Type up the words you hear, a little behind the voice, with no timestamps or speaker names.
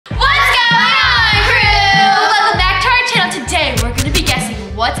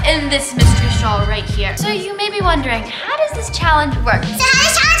here. So you may be wondering, how does this challenge work? So how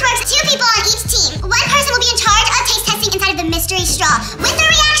this challenge works, 2 people on each team. One person will be in charge of taste testing inside of the mystery straw. With their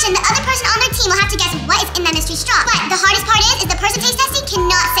reaction, the other person on their team will have to guess what is in that mystery straw. But the hardest part is the person taste testing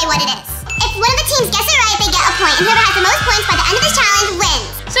cannot say what it is. If one of the teams gets it right, they get a point. And whoever has the most points by the end of this challenge wins.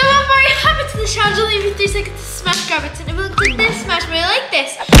 So before we hop into the challenge, I'll leave you 3 seconds to smash grab it. And it looks like this, smash me like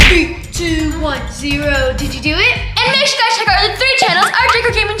this. 3, 2, 1, 0. Did you do it? And make sure you guys check out our 3 channels, our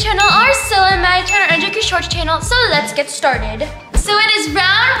Jkrew gaming channel, our Cilla and Maddy channel, and Jkrew shorts channel. So let's get started. So it is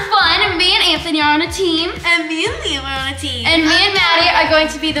round 1, and me and Anthony are on a team. And me and Liam are on a team. And me and Maddy are going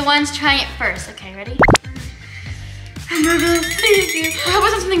to be the ones trying it first. Okay, ready? I'm nervous. I hope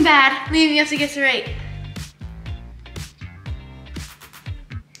it's not something bad. Liam, you have to guess it right.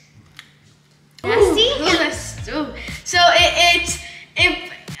 Nasty? Ooh. So it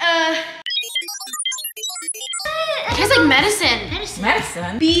tastes like medicine.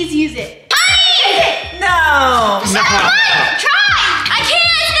 Medicine? Bees use it. No. Try. I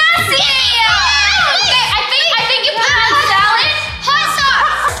can't. It's nasty. Okay, I think you put it on salad. Hot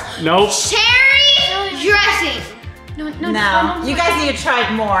sauce. Nope. Cherry dressing. No. You guys need to try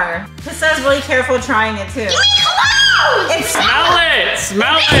it more. Priscilla's really careful trying it too. Give me clothes. Smell it.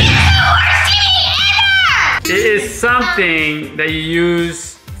 Smell This it. is the worst TV ever. It is something that you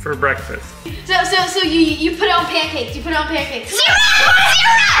use for breakfast. So you put it on pancakes. You put it on pancakes. Zero.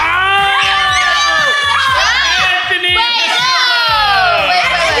 Anthony!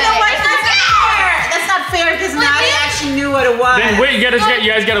 That's not fair because Maddy actually knew what it was. Then wait, you guys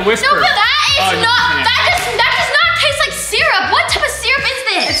gotta whisper. No, but that does not taste like syrup. What type of syrup is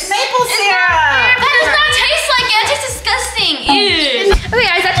this? It's maple syrup. That does not taste like it. It tastes disgusting. Ew. Okay,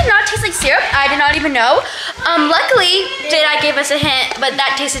 guys, that did not taste like syrup. I did not even know. Luckily, Jada gave us a hint, but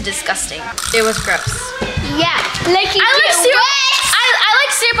that tasted disgusting. It was gross. Yeah, I like syrup. I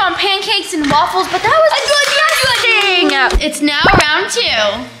like syrup on pancakes and waffles, but that was disgusting. It's now round 2.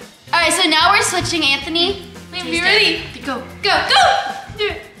 All right, so now we're switching, Anthony. Wait, be ready? Go. Do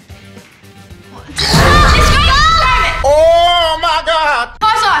it. Oh my God!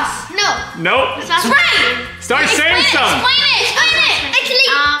 Hot sauce. No. Nope. Spray. Start saying something. Explain it. Actually,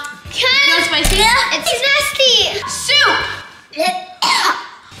 no spicy. Yeah, it's nasty. Soup.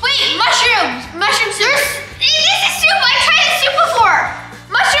 Wait, mushrooms. Mushroom soup. This is soup. I tried the soup before.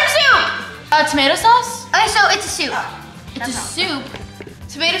 Mushroom soup. Tomato sauce. Okay, so it's a soup. It's a soup.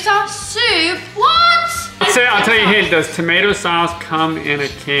 Tomato sauce soup. What? I'll tell you a hint. Does tomato sauce come in a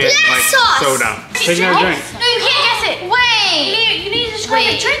can like sauce. soda? Take another drink. No, you can't guess it. Wait. You need to describe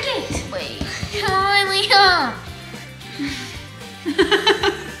it. Drink it. Wait. Come on, Liam.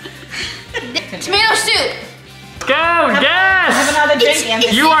 Tomato soup. Go, guess. Have another drink,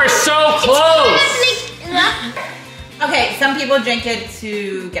 Anthony. You are so close. Okay, some people drink it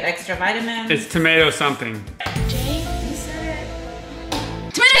to get extra vitamins. It's tomato something.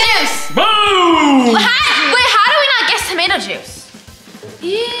 Tomato juice. Boom. Wait, how do we not guess tomato juice?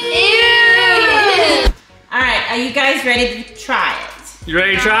 Ew. All right, are you guys ready to try it? You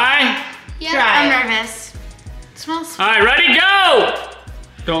ready to try? Yeah, Try I'm it. nervous. It smells. All right, ready, go.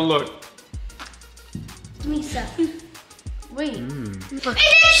 Don't look. Give me some. Wait. Is it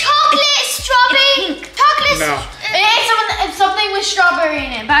chocolate strawberry? Chocolate. No. It's something with strawberry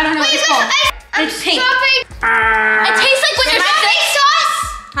in it, but I don't know what it's called. It's pink. It tastes like when you're sick. Sauce.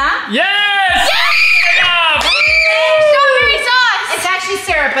 Huh? Yes. Enough. Strawberry sauce. It's actually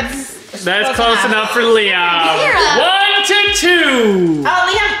syrup, but it's That's close enough for Liam. 1 to 2. Oh,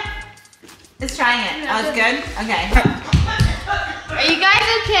 Liam is trying it. Oh, it's good? Okay. Are you guys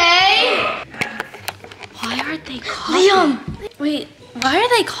okay? Why aren't they coughing? Liam! Wait, why are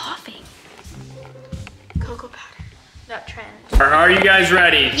they coughing? Cocoa powder. That trend. Are you guys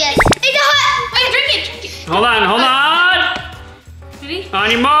ready? Yes. It's hot. Wait, drink it. Hold on. Ready? On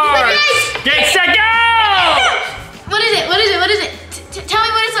your mark. Get set, go! What is it? Tell me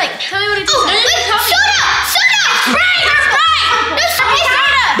what it's like. Tell me what it's like. Soda. Sprite! No,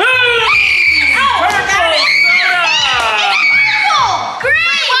 soda! Boom! Purple soda!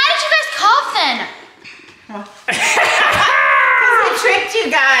 Great! Why did you guys cough then? I tricked you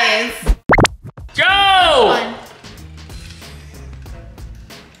guys. Go!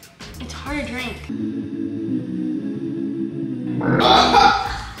 It's hard to drink.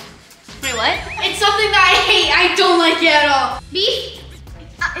 Wait, what? It's something that I hate. I don't like it at all. Beef?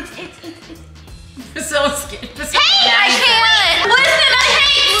 You're so scared. I can't. Listen, I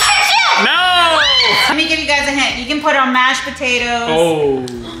hate. No! Let me give you guys a hint. You can put on mashed potatoes. Oh.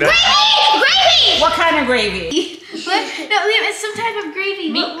 Gravy! What kind of gravy? What? No, Liam, it's some type of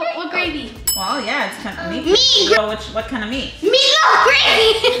gravy. What gravy? Well, yeah, it's kind of meat. Meat. So what kind of meat? Meatloaf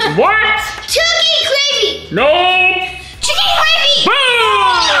gravy. What? Turkey gravy. Nope. Chicken gravy.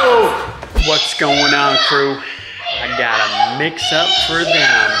 Boom! What's going on, crew? I got a mix up for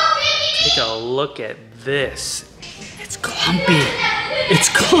them. Take a look at this. It's clumpy. It's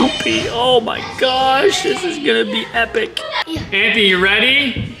clumpy. Oh my gosh, this is gonna be epic. Yeah. Anthony, you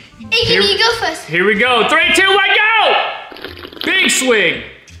ready? Hey, you go first. Here we go. 3, 2, 1, go! Big swig.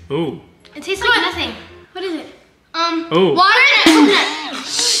 Ooh. It tastes like nothing. What is it? Ooh. Water and coconut.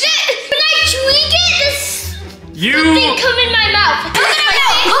 Shit! When I drink it, this something come in my mouth. Coconut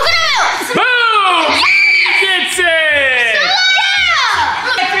milk. Coconut milk. Boom! Gets it.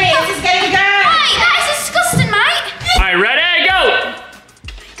 This is getting good. Mate, that is disgusting, mate. All right, ready? Go.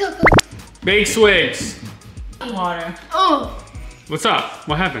 Go. Big swigs. Water. Oh. What's up?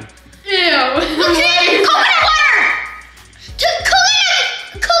 What happened? Ew. Okay, coconut water.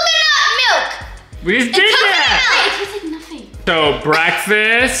 Coconut milk. We just did that. It tastes like nothing. So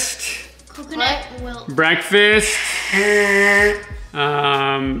breakfast. Coconut milk. Breakfast.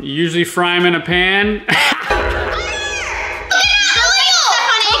 Usually fry them in a pan.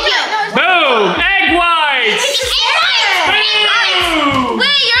 Boom! Egg whites. Boom!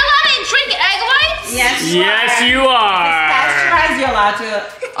 Wait, you're allowed to drink egg whites? Yes, Yes, you are. Pasteurized, you're allowed to.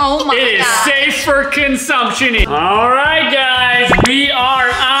 Oh my It is god. safe for consumption. All right, guys, we are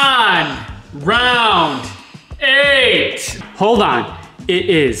on round 8. Hold on. It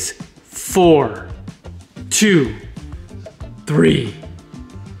is 4, 2, 3.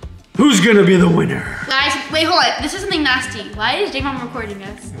 Who's gonna be the winner? Guys, wait, hold on. This is something nasty. Why is J-Mom recording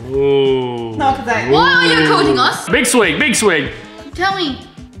us? Ooh. No, because I. Why are you recording us? Big swig, big swig. Tell me.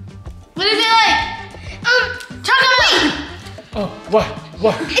 What is it like? Chocolate milk. Oh, what?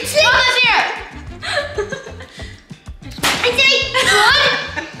 It's chocolate syrup. It's like blood.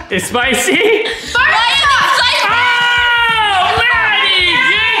 It's spicy? Barbecue sauce. Oh, Maddy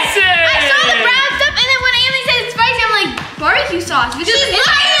gets it! I saw the brown stuff, and then when Amy said it's spicy, I'm like, barbecue sauce. Because it's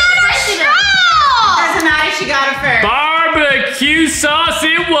Doesn't matter, she got it first. Barbecue sauce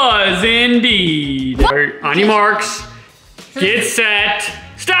it was indeed. All right, on your marks, get set,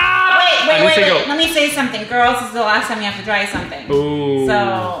 stop! Wait. Let me say something. Girls, this is the last time you have to try something. Ooh.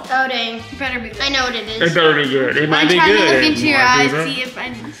 So. Oh dang, better be good. I know what it is. It better be good. It might I'm be trying good. to look into your Might be eyes, good. see if I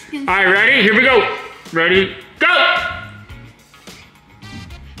can. All right, ready? Here we go. Ready, go!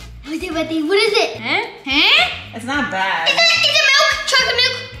 What is it? What is it? Huh? It's not bad. Is it milk? Chocolate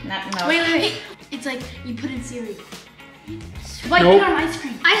milk? Not, no. Wait. It's like you put in cereal. What? Nope. You put on ice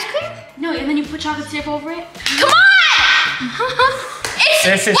cream. Ice cream? No, and then you put chocolate syrup over it. Come on! It's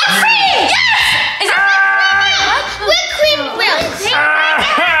This is whipped cream! Yes! Is it whipped cream milk? Yeah!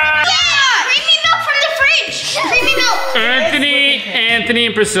 Creamy milk from the fridge. Creamy milk. Anthony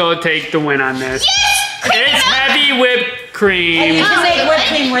and Priscilla take the win on this. Yes! It's heavy whipped cream. And you can make whipped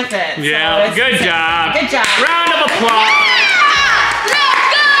cream with it. so Yeah, it's good the same. job. Good job. Round of applause. Let's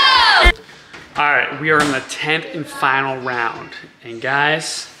go! All right, we are in the 10th and final round. And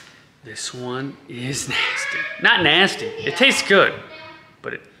guys, this one is nasty. Not nasty, it tastes good,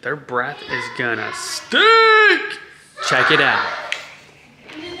 but their breath is gonna stink. Check it out.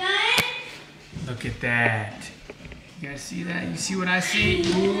 Look at that. You guys see that? You see what I see?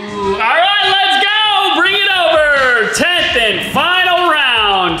 Ooh. All right, let's go. Bring it over. 10th and final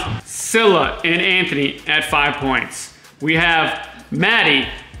round. Cilla and Anthony at 5 points. We have Maddy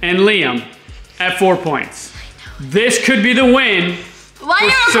and Liam at 4 points. This could be the win Why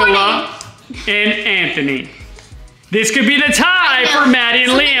for are you Cilla and Anthony. This could be the tie for Maddy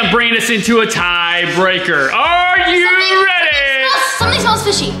and Liam, bringing us into a tiebreaker. Are you ready? Something smells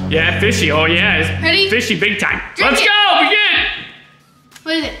fishy. Yeah, fishy. Oh yeah, it's Ready? fishy big time. Drink Let's it. go. Begin.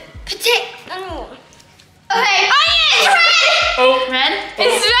 What is it? Potato. Okay. Onions! Red! Oh. Red?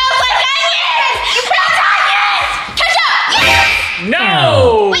 It smells like onions! It smells onions! Ketchup! Yes!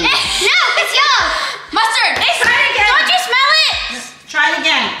 No. Wait, no, it's yellow. Mustard. Try it again. Don't you smell it? Try it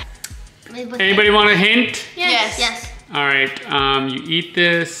again. Anybody want a hint? Yes. All right. You eat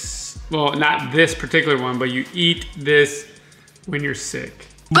this. Well, not this particular one, but you eat this when you're sick.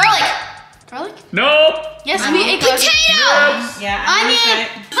 Garlic. Garlic? Nope. Yes, we ate potatoes. Yeah. Onion.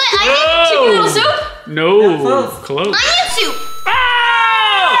 But No. onion chicken noodle soup? No. Close. Close. Onion soup. Oh!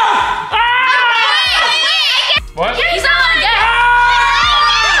 Oh! Wait. What? He's not allowed to get it.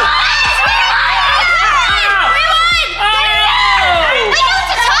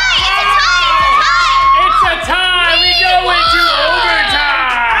 It's a tie. We go into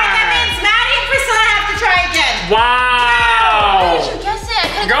overtime. That means Maddy and Priscilla have to try again. Wow. Did you guess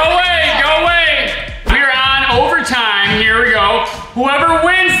it? Go away. We're on overtime. Here we go. Whoever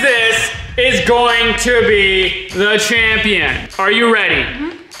wins this is going to be the champion. Are you ready?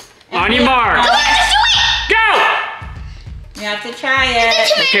 On your mark. Just do it! You have to try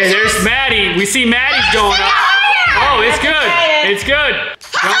it. Okay, there's Maddy. We see Maddy's going up. Oh, it's good. It's good.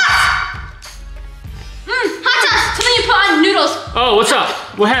 Hot sauce. Something you put on noodles. Oh, what's up?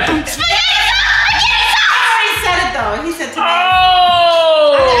 What happened? He said it though. He said tomato.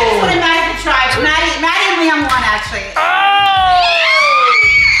 Oh! I just wanted Maddy to try. Maddy and Liam won actually. Oh!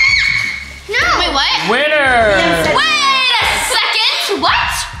 No. Wait, what? Winner! Wait a second. What?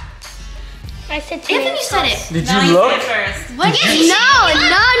 I said Anthony said it. Did No, you look? said first. What? No.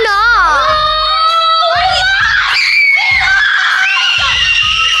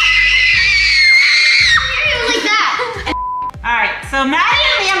 Like that. Alright, so Maddy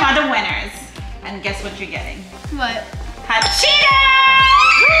and Liam are the winners. And guess what you're getting? What? Hot Cheetos!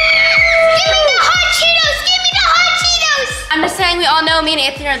 Give me the hot Cheetos! I'm just saying we all know me and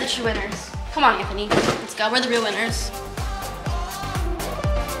Anthony are the true winners. Come on, Anthony. Let's go. We're the real winners.